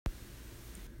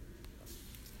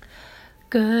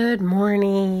Good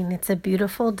morning. It's a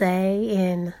beautiful day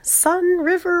in Sun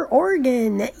River,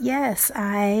 Oregon. Yes,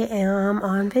 I am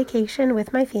on vacation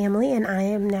with my family, and I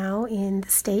am now in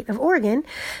the state of Oregon,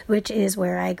 which is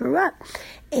where I grew up.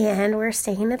 And we're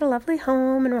staying at a lovely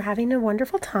home, and we're having a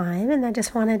wonderful time. And I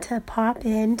just wanted to pop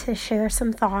in to share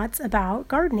some thoughts about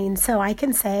gardening, so I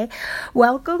can say,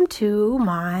 welcome to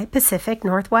my Pacific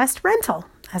Northwest rental,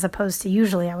 as opposed to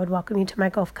usually I would welcome you to my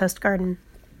Gulf Coast garden.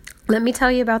 Let me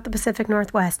tell you about the Pacific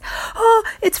Northwest. Oh,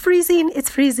 it's freezing, it's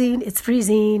freezing, it's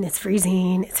freezing, it's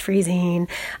freezing, it's freezing.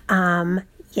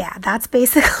 Yeah, that's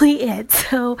basically it.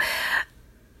 So,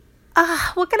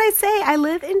 what can I say? I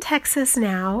live in Texas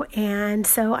now, and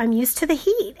so I'm used to the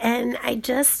heat. And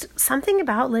something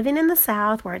about living in the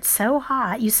South where it's so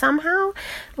hot, you somehow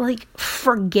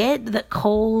forget that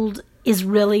cold is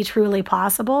really, truly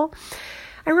possible.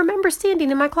 I remember standing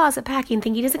in my closet packing,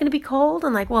 thinking, is it going to be cold?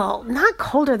 And well, not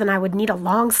colder than I would need a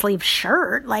long sleeve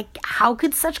shirt. How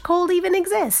could such cold even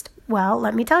exist? Well,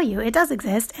 let me tell you, it does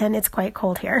exist, and it's quite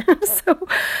cold here. So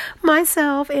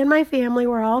myself and my family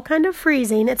were all kind of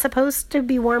freezing. It's supposed to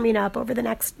be warming up over the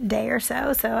next day or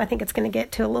so I think it's going to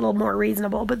get to a little more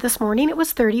reasonable. But this morning it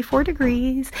was 34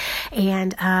 degrees,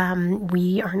 and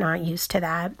we are not used to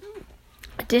that.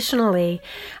 Additionally,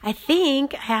 I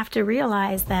think I have to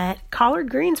realize that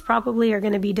collard greens probably are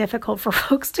going to be difficult for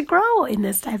folks to grow in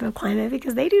this type of climate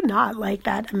because they do not like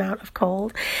that amount of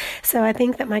cold. So I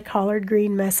think that my collard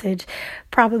green message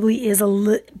probably is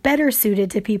better suited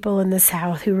to people in the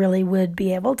South who really would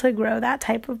be able to grow that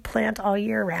type of plant all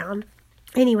year round.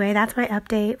 Anyway, that's my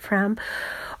update from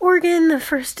Oregon. The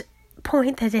first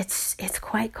point that it's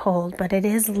quite cold, but it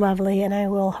is lovely, and I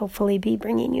will hopefully be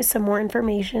bringing you some more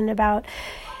information about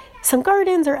some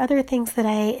gardens or other things that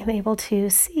I am able to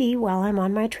see while I'm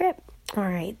on my trip. All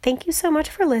right, thank you so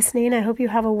much for listening. I hope you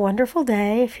have a wonderful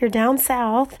day. If you're down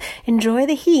south, enjoy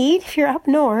the heat. If you're up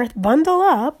north, bundle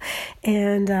up,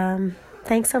 and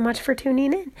thanks so much for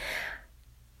tuning in.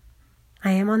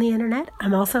 I am on the internet.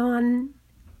 I'm also on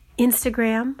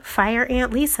Instagram, Fire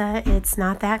Aunt Lisa. It's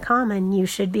not that common. You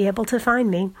should be able to find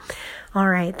me. All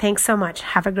right. Thanks so much.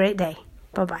 Have a great day.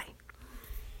 Bye-bye.